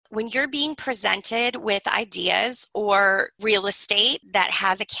when you're being presented with ideas or real estate that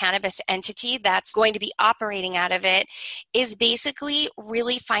has a cannabis entity that's going to be operating out of it, is basically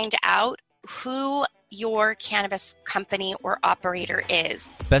really find out who your cannabis company or operator is.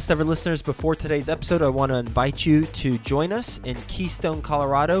 Best ever listeners, before today's episode, I want to invite you to join us in Keystone,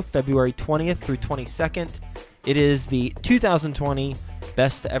 Colorado, February 20th through 22nd. It is the 2020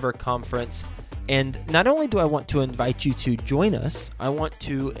 Best Ever Conference. And not only do I want to invite you to join us, I want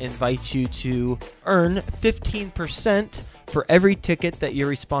to invite you to earn 15% for every ticket that you're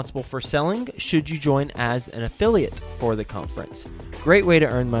responsible for selling should you join as an affiliate for the conference. Great way to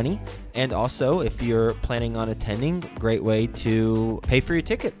earn money. And also, if you're planning on attending, great way to pay for your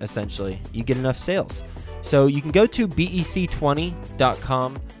ticket, essentially. You get enough sales. So you can go to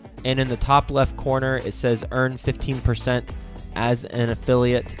bec20.com, and in the top left corner, it says earn 15% as an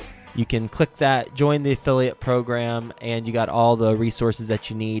affiliate. You can click that, join the affiliate program, and you got all the resources that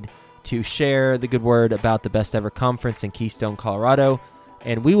you need to share the good word about the Best Ever Conference in Keystone, Colorado.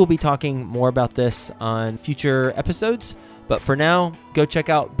 And we will be talking more about this on future episodes. But for now, go check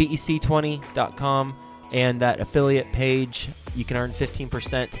out bec20.com and that affiliate page. You can earn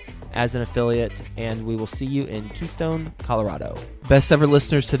 15% as an affiliate, and we will see you in Keystone, Colorado. Best ever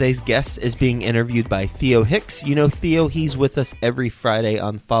listeners, today's guest is being interviewed by Theo Hicks. You know Theo, he's with us every Friday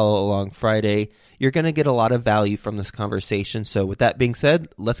on Follow Along Friday. You're going to get a lot of value from this conversation. So with that being said,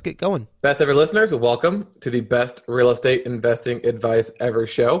 let's get going. Best ever listeners, welcome to the Best Real Estate Investing Advice Ever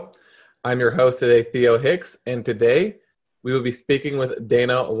show. I'm your host today, Theo Hicks, and today we will be speaking with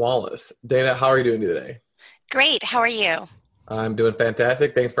Dana Wallace. Dana, how are you doing today? Great. How are you? I'm doing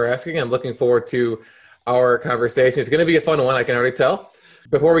fantastic. Thanks for asking. I'm looking forward to our conversation. It's going to be a fun one, I can already tell.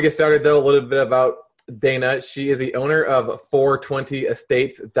 Before we get started, though, a little bit about Dana. She is the owner of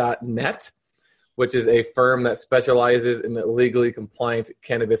 420estates.net, which is a firm that specializes in legally compliant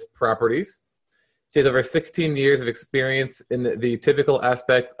cannabis properties. She has over 16 years of experience in the typical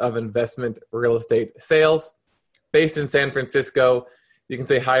aspects of investment real estate sales. Based in San Francisco, you can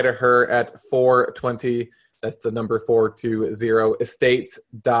say hi to her at 420, that's the number 420,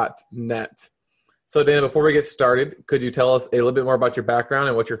 estates.net. So Dana, before we get started, could you tell us a little bit more about your background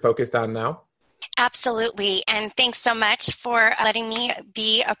and what you're focused on now? Absolutely. And thanks so much for letting me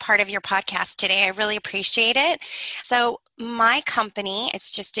be a part of your podcast today. I really appreciate it. So my company,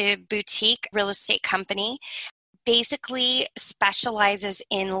 it's just a boutique real estate company, basically specializes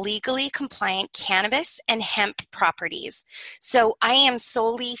in legally compliant cannabis and hemp properties. So I am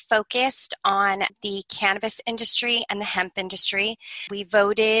solely focused on the cannabis industry and the hemp industry. We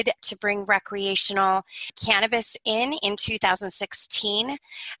voted to bring recreational cannabis in 2016,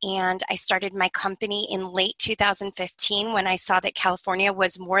 and I started my company in late 2015 when I saw that California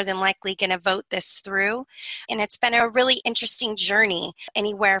was more than likely going to vote this through. And it's been a really interesting journey,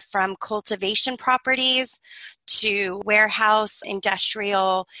 anywhere from cultivation properties to warehouse,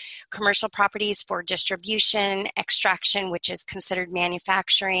 industrial, commercial properties for distribution, extraction, which is considered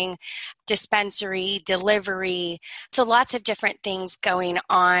manufacturing, dispensary, delivery. So lots of different things going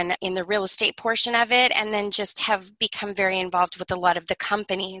on in the real estate portion of it, and then just have become very involved with a lot of the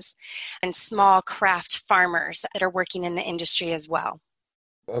companies and small craft farmers that are working in the industry as well.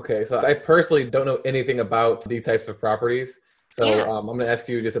 Okay, so I personally don't know anything about these types of properties. So I'm going to ask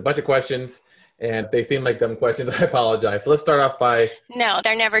you just a bunch of questions. And if they seem like dumb questions, I apologize. So let's start off by... No,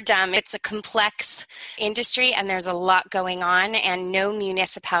 they're never dumb. It's a complex industry, and there's a lot going on, and no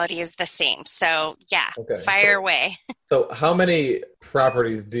municipality is the same. So, fire away. So how many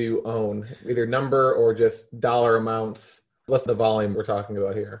properties do you own, either number or just dollar amounts? What's the volume we're talking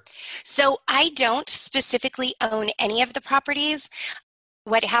about here? So I don't specifically own any of the properties.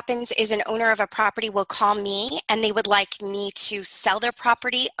 What happens is an owner of a property will call me and they would like me to sell their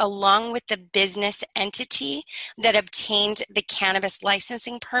property along with the business entity that obtained the cannabis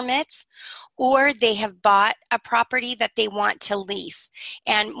licensing permits, or they have bought a property that they want to lease.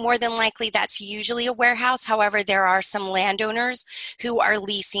 And more than likely, that's usually a warehouse. However, there are some landowners who are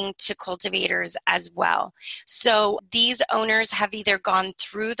leasing to cultivators as well. So these owners have either gone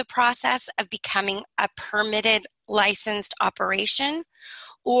through the process of becoming a permitted licensed operation,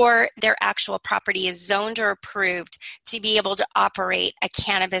 or their actual property is zoned or approved to be able to operate a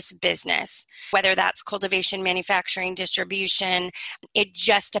cannabis business, whether that's cultivation, manufacturing, distribution. It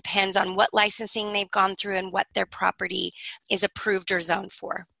just depends on what licensing they've gone through and what their property is approved or zoned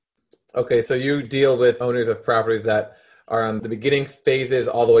for. Okay, so you deal with owners of properties that are on the beginning phases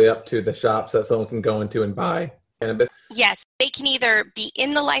all the way up to the shops that someone can go into and buy cannabis? Yes. They can either be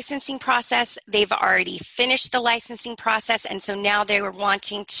in the licensing process, they've already finished the licensing process, and so now they were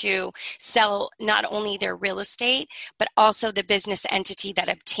wanting to sell not only their real estate, but also the business entity that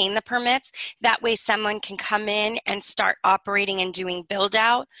obtained the permits. That way someone can come in and start operating and doing build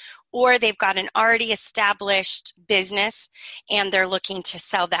out, or they've got an already established business and they're looking to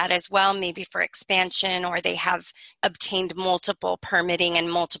sell that as well, maybe for expansion, or they have obtained multiple permitting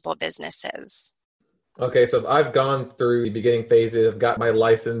and multiple businesses. Okay, so if I've gone through the beginning phases, I've got my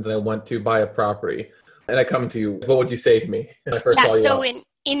license and I want to buy a property and I come to you, what would you say to me when I first call you so out?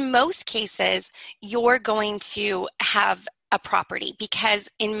 in most cases, you're going to have a property,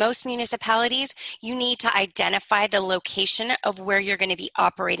 because in most municipalities, you need to identify the location of where you're going to be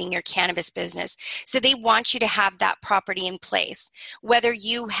operating your cannabis business. So they want you to have that property in place, whether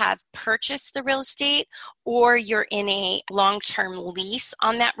you have purchased the real estate or you're in a long-term lease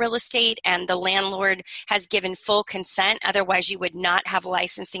on that real estate and the landlord has given full consent. Otherwise, you would not have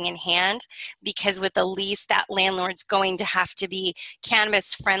licensing in hand, because with a lease, that landlord's going to have to be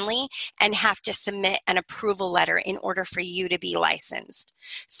cannabis friendly and have to submit an approval letter in order for you to be licensed.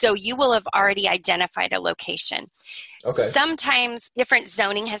 So you will have already identified a location. Okay. Sometimes different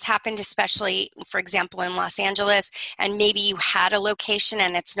zoning has happened, especially, for example, in Los Angeles, and maybe you had a location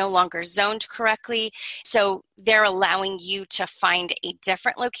and it's no longer zoned correctly. So they're allowing you to find a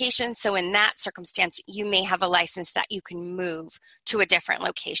different location. So in that circumstance, you may have a license that you can move to a different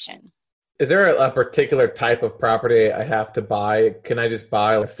location. Is there a particular type of property I have to buy? Can I just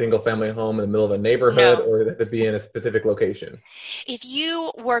buy a single family home in the middle of a neighborhood, No. or does it have to be in a specific location? If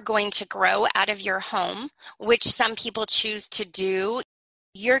you were going to grow out of your home, which some people choose to do,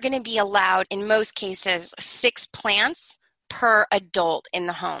 you're going to be allowed, in most cases, 6 plants per adult in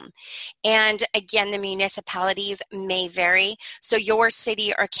the home. And again, the municipalities may vary. So your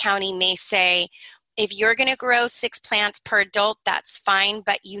city or county may say, if you're going to grow 6 plants per adult, that's fine,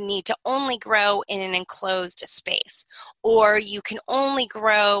 but you need to only grow in an enclosed space, or you can only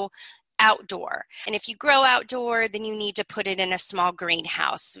grow outdoor. And if you grow outdoor, then you need to put it in a small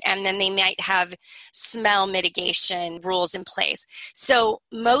greenhouse. And then they might have smell mitigation rules in place. So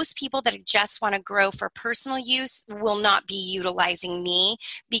most people that just want to grow for personal use will not be utilizing me,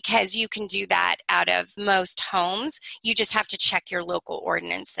 because you can do that out of most homes. You just have to check your local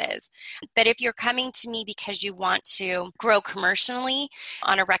ordinances. But if you're coming to me because you want to grow commercially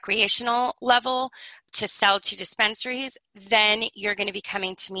on a recreational level, to sell to dispensaries, then you're going to be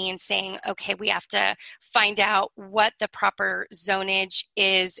coming to me and saying, okay, we have to find out what the proper zonage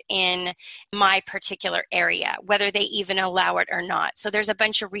is in my particular area, whether they even allow it or not. So there's a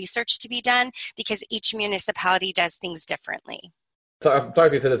bunch of research to be done, because each municipality does things differently. So I'm sorry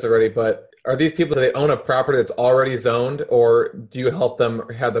if you said this already, but are these people, do they own a property that's already zoned, or do you help them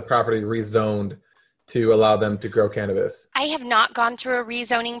have the property rezoned to allow them to grow cannabis? I have not gone through a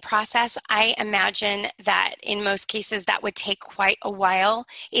rezoning process. I imagine that in most cases that would take quite a while.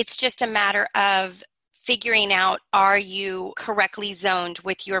 It's just a matter of figuring out, are you correctly zoned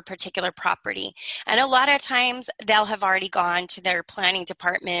with your particular property? And a lot of times they'll have already gone to their planning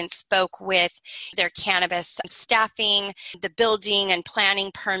department, spoke with their cannabis staffing, the building and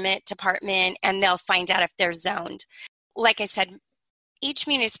planning permit department, and they'll find out if they're zoned. Like I said, each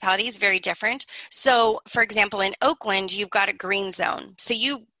municipality is very different. So, for example, in Oakland, you've got a green zone. So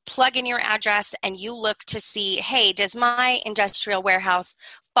you plug in your address and you look to see, hey, does my industrial warehouse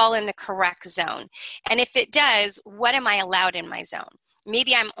fall in the correct zone? And if it does, what am I allowed in my zone?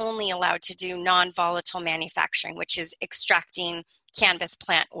 Maybe I'm only allowed to do non-volatile manufacturing, which is extracting cannabis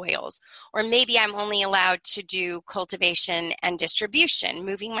plant oils. Or maybe I'm only allowed to do cultivation and distribution,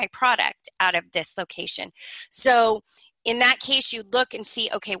 moving my product out of this location. So in that case, you look and see,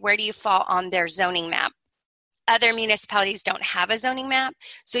 okay, where do you fall on their zoning map? Other municipalities don't have a zoning map,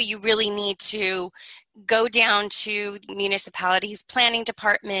 so you really need to go down to the municipality's planning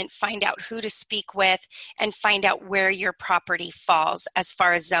department, find out who to speak with, and find out where your property falls as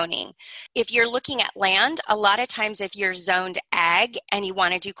far as zoning. If you're looking at land, a lot of times if you're zoned ag and you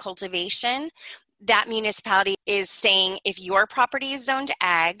want to do cultivation, that municipality is saying, if your property is zoned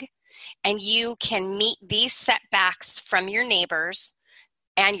ag, and you can meet these setbacks from your neighbors,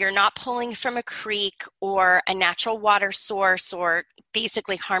 and you're not pulling from a creek or a natural water source or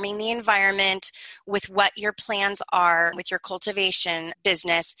basically harming the environment with what your plans are with your cultivation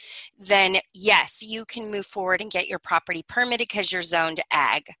business, then yes, you can move forward and get your property permitted because you're zoned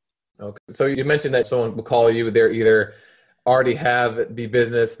ag. Okay. So you mentioned that someone will call you, they're either already have the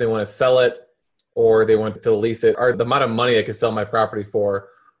business, they want to sell it, or they want to lease it. Or the amount of money I can sell my property for,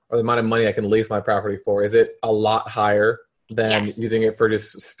 or the amount of money I can lease my property for, is it a lot higher than Yes. using it for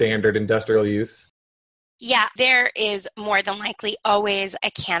just standard industrial use? Yeah, there is more than likely always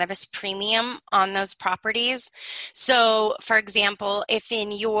a cannabis premium on those properties. So, for example, if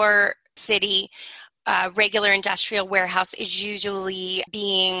in your city, regular industrial warehouse is usually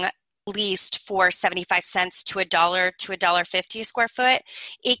being leased for 75 cents to $1 to $1.50 a square foot,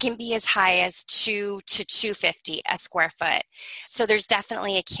 it can be as high as $2 to $2.50 a square foot. So there's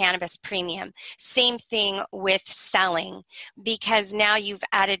definitely a cannabis premium. Same thing with selling, because now you've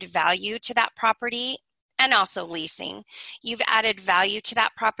added value to that property. And also leasing. You've added value to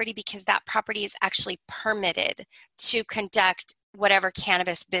that property because that property is actually permitted to conduct whatever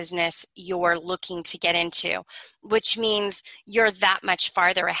cannabis business you're looking to get into, which means you're that much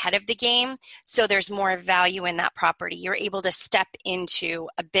farther ahead of the game. So there's more value in that property. You're able to step into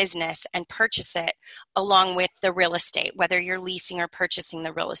a business and purchase it along with the real estate, whether you're leasing or purchasing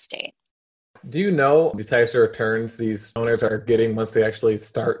the real estate. Do you know the types of returns these owners are getting once they actually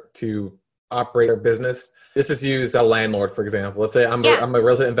start to operate their business? This is used a landlord, for example. Let's say I'm a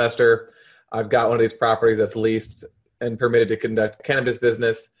real estate investor. I've got one of these properties that's leased and permitted to conduct cannabis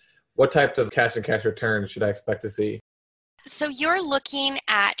business. What types of cash and cash returns should I expect to see? So you're looking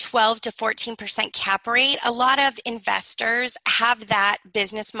at 12 to 14% cap rate. A lot of investors have that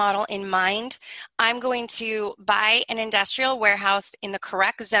business model in mind. I'm going to buy an industrial warehouse in the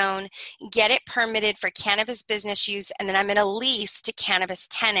correct zone, get it permitted for cannabis business use, and then I'm going to lease to cannabis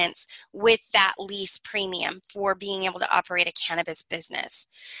tenants with that lease premium for being able to operate a cannabis business.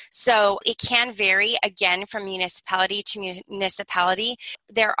 So it can vary, again, from municipality to municipality.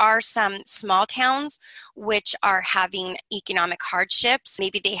 There are some small towns which are having economic hardships.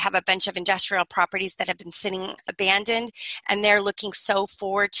 Maybe they have a bunch of industrial properties that have been sitting abandoned, and they're looking so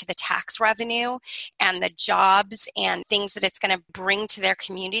forward to the tax revenue and the jobs and things that it's going to bring to their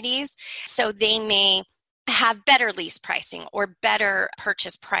communities. So they may have better lease pricing or better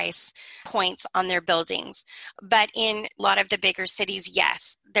purchase price points on their buildings. But in a lot of the bigger cities,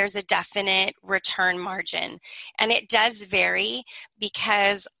 yes, there's a definite return margin. And it does vary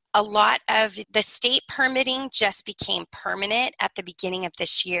because a lot of the state permitting just became permanent at the beginning of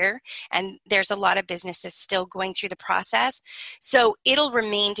this year, and there's a lot of businesses still going through the process. So it'll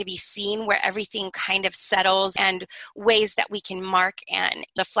remain to be seen where everything kind of settles and ways that we can mark and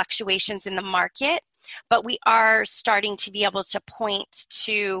the fluctuations in the market. But we are starting to be able to point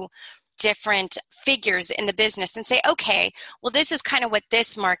to different figures in the business and say, okay, well, this is kind of what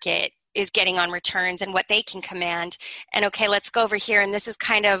this market is getting on returns and what they can command. And okay, let's go over here. And this is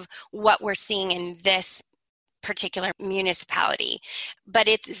kind of what we're seeing in this particular municipality. But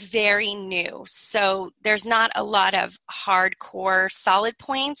it's very new. So there's not a lot of hardcore solid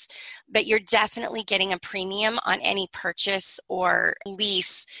points, but you're definitely getting a premium on any purchase or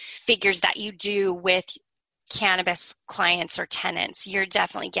lease figures that you do with cannabis clients or tenants. You're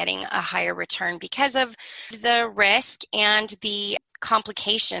definitely getting a higher return because of the risk and the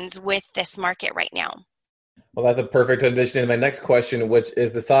complications with this market right now. Well, that's a perfect transition to my next question, which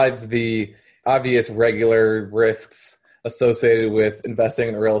is, besides the obvious regular risks associated with investing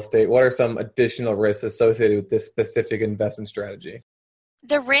in real estate, what are some additional risks associated with this specific investment strategy?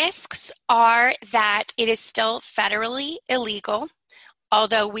 The risks are that it is still federally illegal,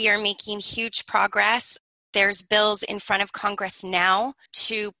 although we are making huge progress. There's bills in front of Congress now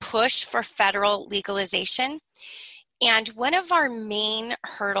to push for federal legalization. And one of our main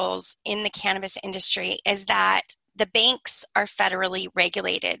hurdles in the cannabis industry is that the banks are federally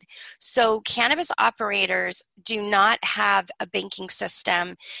regulated. So cannabis operators do not have a banking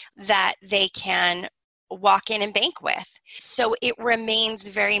system that they can walk in and bank with. So it remains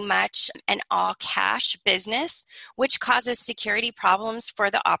very much an all-cash business, which causes security problems for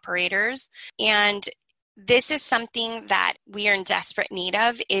the operators. And this is something that we are in desperate need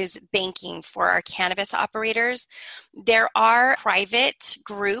of, is banking for our cannabis operators. There are private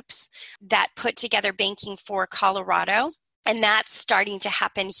groups that put together banking for Colorado, and that's starting to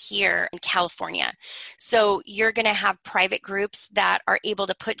happen here in California. So you're going to have private groups that are able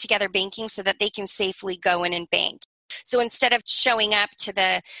to put together banking so that they can safely go in and bank. So instead of showing up to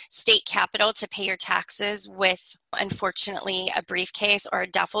the state capitol to pay your taxes with, unfortunately, a briefcase or a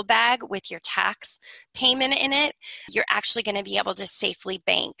duffel bag with your tax payment in it, you're actually going to be able to safely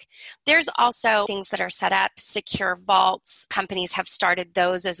bank. There's also things that are set up, secure vaults. Companies have started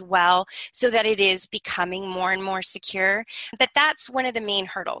those as well, so that it is becoming more and more secure. But that's one of the main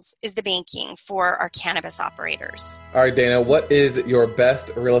hurdles, is the banking for our cannabis operators. All right, Dana, what is your best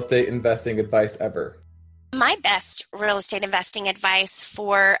real estate investing advice ever? My best real estate investing advice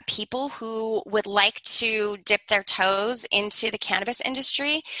for people who would like to dip their toes into the cannabis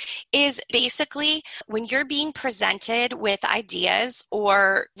industry is basically when you're being presented with ideas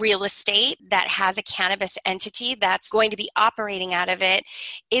or real estate that has a cannabis entity that's going to be operating out of it,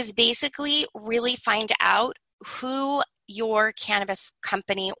 is basically really find out who your cannabis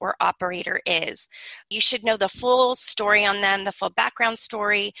company or operator is. You should know the full story on them, the full background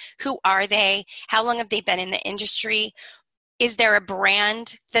story. Who are they? How long have they been in the industry? Is there a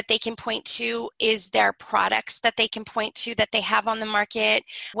brand that they can point to? Is there products that they can point to that they have on the market?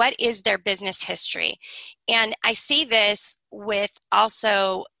 What is their business history? And I say this with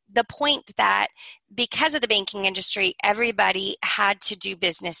also the point that because of the banking industry, everybody had to do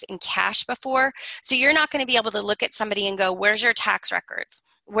business in cash before. So you're not going to be able to look at somebody and go, where's your tax records?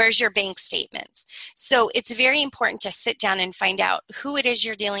 Where's your bank statements? So it's very important to sit down and find out who it is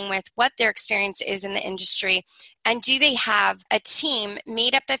you're dealing with, what their experience is in the industry, and do they have a team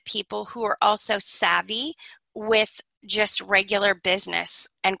made up of people who are also savvy with just regular business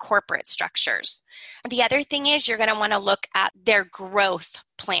and corporate structures. The other thing is you're going to want to look at their growth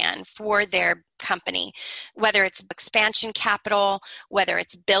plan for their company, whether it's expansion capital, whether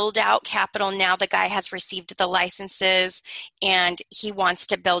it's build out capital. Now the guy has received the licenses and he wants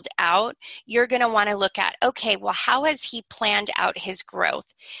to build out. You're going to want to look at, okay, well, how has he planned out his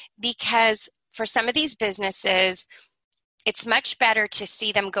growth? Because for some of these businesses, it's much better to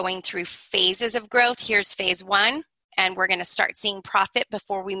see them going through phases of growth. Here's phase 1. And we're going to start seeing profit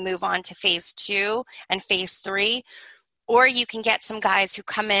before we move on to phase 2 and phase 3. Or you can get some guys who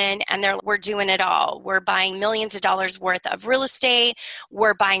come in and we're doing it all. We're buying millions of dollars worth of real estate.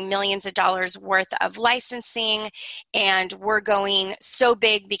 We're buying millions of dollars worth of licensing. And we're going so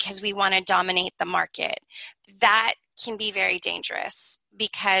big because we want to dominate the market. That can be very dangerous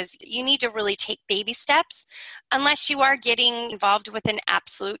because you need to really take baby steps unless you are getting involved with an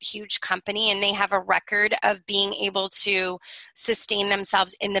absolute huge company and they have a record of being able to sustain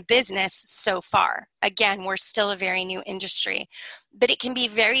themselves in the business so far. Again, we're still a very new industry, but it can be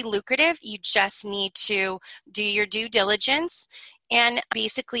very lucrative. You just need to do your due diligence and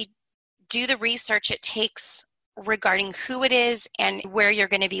basically do the research it takes regarding who it is and where you're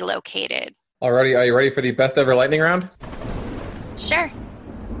going to be located. Alrighty, are you ready for the best ever lightning round? Sure.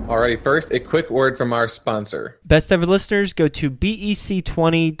 Alrighty, first, a quick word from our sponsor. Best ever listeners, go to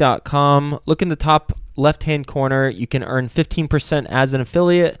bec20.com. Look in the top left-hand corner. You can earn 15% as an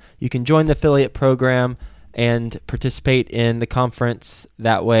affiliate. You can join the affiliate program and participate in the conference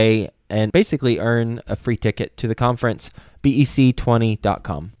that way and basically earn a free ticket to the conference.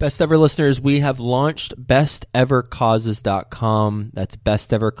 bec20.com. Best ever listeners, we have launched bestevercauses.com. That's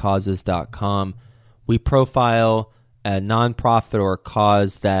bestevercauses.com. We profile a nonprofit or a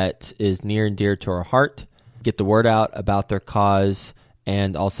cause that is near and dear to our heart, get the word out about their cause,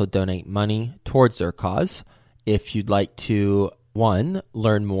 and also donate money towards their cause. If you'd like to, one,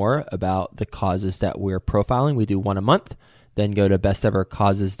 learn more about the causes that we're profiling, we do one a month, then go to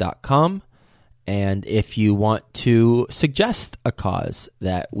bestevercauses.com. And if you want to suggest a cause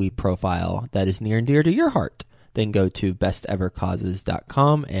that we profile that is near and dear to your heart, then go to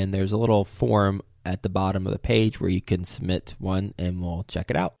bestevercauses.com, and there's a little form at the bottom of the page where you can submit one, and we'll check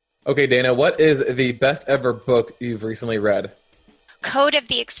it out. Okay, Dana, what is the best ever book you've recently read? Code of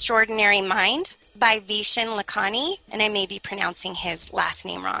the Extraordinary Mind by Vishen Lakhani, and I may be pronouncing his last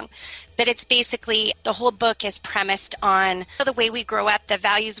name wrong, but it's basically, the whole book is premised on the way we grow up, the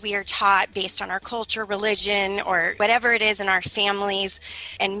values we are taught based on our culture, religion, or whatever it is in our families,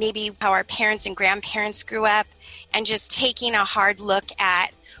 and maybe how our parents and grandparents grew up, and just taking a hard look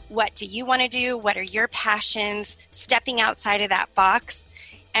at what do you want to do, what are your passions, stepping outside of that box,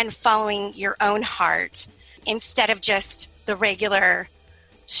 and following your own heart instead of just the regular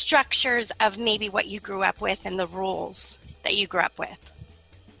structures of maybe what you grew up with and the rules that you grew up with.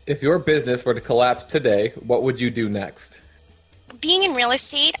 If your business were to collapse today, what would you do next? Being in real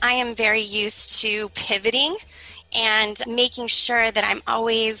estate, I am very used to pivoting and making sure that I'm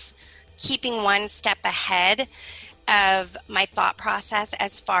always keeping one step ahead of my thought process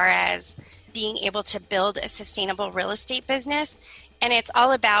as far as being able to build a sustainable real estate business. And it's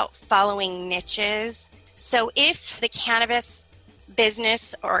all about following niches. So if the cannabis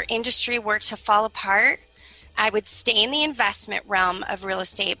business or industry were to fall apart, I would stay in the investment realm of real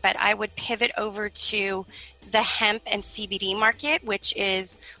estate, but I would pivot over to the hemp and CBD market, which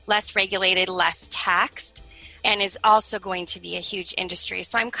is less regulated, less taxed, and is also going to be a huge industry.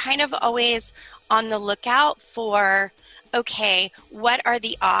 So I'm kind of always on the lookout for okay, what are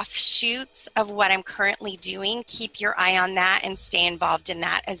the offshoots of what I'm currently doing? Keep your eye on that and stay involved in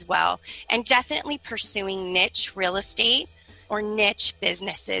that as well. And definitely pursuing niche real estate or niche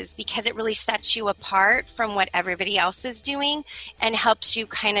businesses, because it really sets you apart from what everybody else is doing and helps you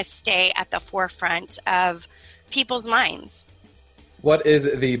kind of stay at the forefront of people's minds. What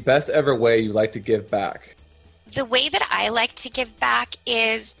is the best ever way you like to give back? The way that I like to give back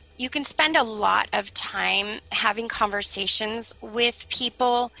is you can spend a lot of time having conversations with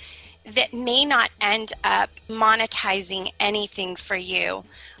people that may not end up monetizing anything for you.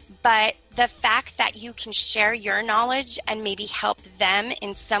 But the fact that you can share your knowledge and maybe help them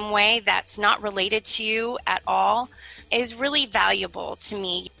in some way that's not related to you at all is really valuable to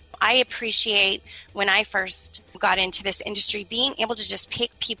me. I appreciate when I first got into this industry, being able to just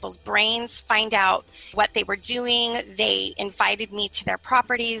pick people's brains, find out what they were doing. They invited me to their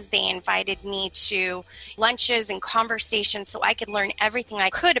properties. They invited me to lunches and conversations so I could learn everything I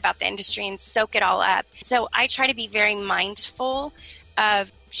could about the industry and soak it all up. So I try to be very mindful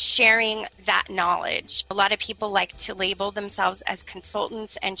of sharing that knowledge. A lot of people like to label themselves as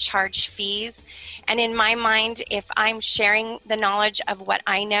consultants and charge fees. And in my mind, if I'm sharing the knowledge of what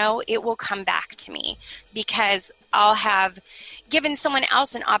I know, it will come back to me because I'll have given someone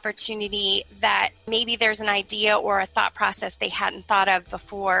else an opportunity that maybe there's an idea or a thought process they hadn't thought of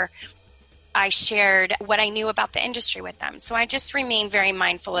before I shared what I knew about the industry with them. So I just remain very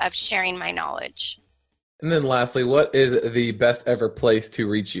mindful of sharing my knowledge. And then lastly, what is the best ever place to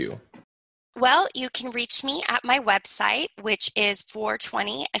reach you? Well, you can reach me at my website, which is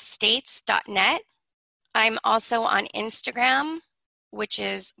 420estates.net. I'm also on Instagram, which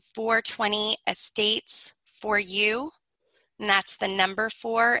is 420estates for you. And that's the number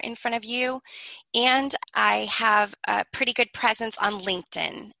 4 in front of you. And I have a pretty good presence on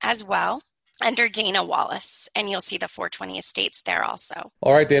LinkedIn as well, under Dana Wallace, and you'll see the 420 Estates there also.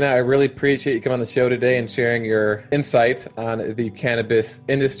 All right, Dana, I really appreciate you coming on the show today and sharing your insight on the cannabis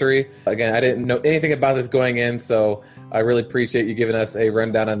industry. Again, I didn't know anything about this going in, so I really appreciate you giving us a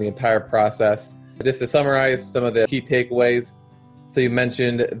rundown on the entire process. Just to summarize some of the key takeaways. So you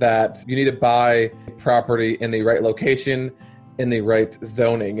mentioned that you need to buy property in the right location, in the right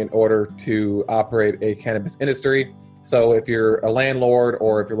zoning in order to operate a cannabis industry. So if you're a landlord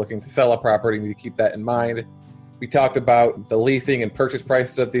or if you're looking to sell a property, you need to keep that in mind. We talked about the leasing and purchase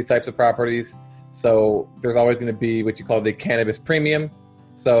prices of these types of properties. So there's always going to be what you call the cannabis premium.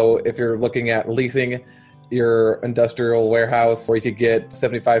 So if you're looking at leasing your industrial warehouse, where you could get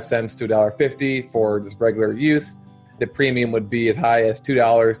 75 cents to $1.50 for just regular use, the premium would be as high as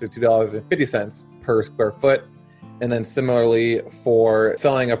 $2 to $2.50 per square foot. And then similarly for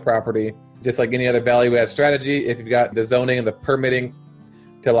selling a property, just like any other value-add strategy, if you've got the zoning and the permitting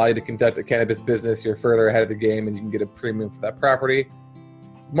to allow you to conduct a cannabis business, you're further ahead of the game and you can get a premium for that property.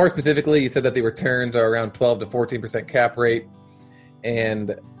 More specifically, you said that the returns are around 12 to 14% cap rate.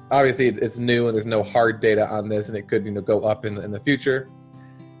 And obviously it's new and there's no hard data on this and it could go up in the future.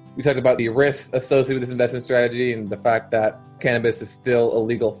 We talked about the risks associated with this investment strategy and the fact that cannabis is still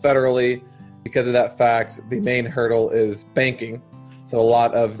illegal federally. Because of that fact, the main hurdle is banking. So a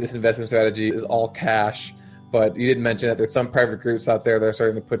lot of this investment strategy is all cash, but you did mention that there's some private groups out there that are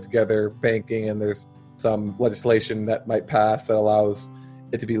starting to put together banking, and there's some legislation that might pass that allows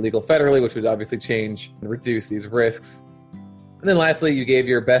it to be legal federally, which would obviously change and reduce these risks. And then lastly, you gave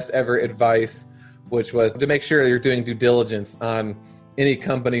your best ever advice, which was to make sure that you're doing due diligence on any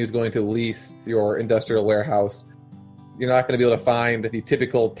company who's going to lease your industrial warehouse. You're not going to be able to find the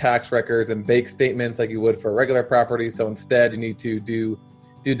typical tax records and bank statements like you would for a regular property. So instead, you need to do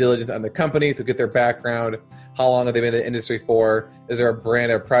due diligence on the company. So get their background. How long have they been in the industry for? Is there a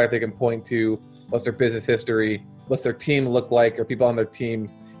brand or product they can point to? What's their business history? What's their team look like? Are people on their team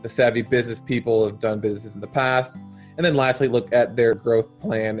the savvy business people who have done businesses in the past? And then lastly, look at their growth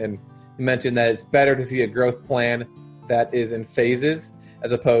plan. And you mentioned that it's better to see a growth plan that is in phases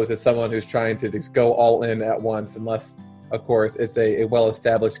as opposed to someone who's trying to just go all in at once, unless, of course, it's a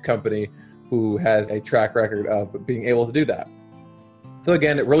well-established company who has a track record of being able to do that. So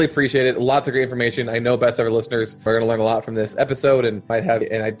again, really appreciate it. Lots of great information. I know Best Ever listeners are going to learn a lot from this episode and might have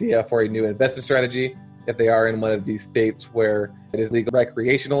an idea for a new investment strategy if they are in one of these states where it is legal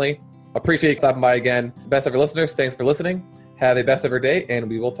recreationally. Appreciate you stopping by again. Best Ever listeners, thanks for listening. Have a best ever day, and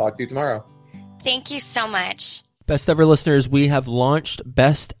we will talk to you tomorrow. Thank you so much. Best Ever listeners, we have launched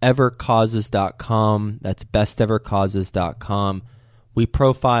bestevercauses.com. That's bestevercauses.com. We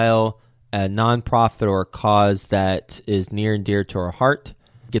profile a nonprofit or a cause that is near and dear to our heart,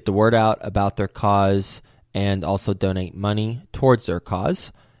 get the word out about their cause, and also donate money towards their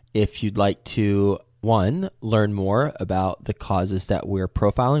cause. If you'd like to one, learn more about the causes that we're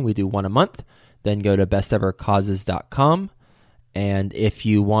profiling. We do one a month. Then go to bestevercauses.com. And if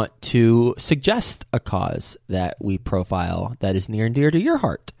you want to suggest a cause that we profile that is near and dear to your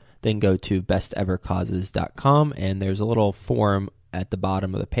heart, then go to bestevercauses.com. And there's a little form at the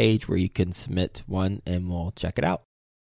bottom of the page where you can submit one and we'll check it out.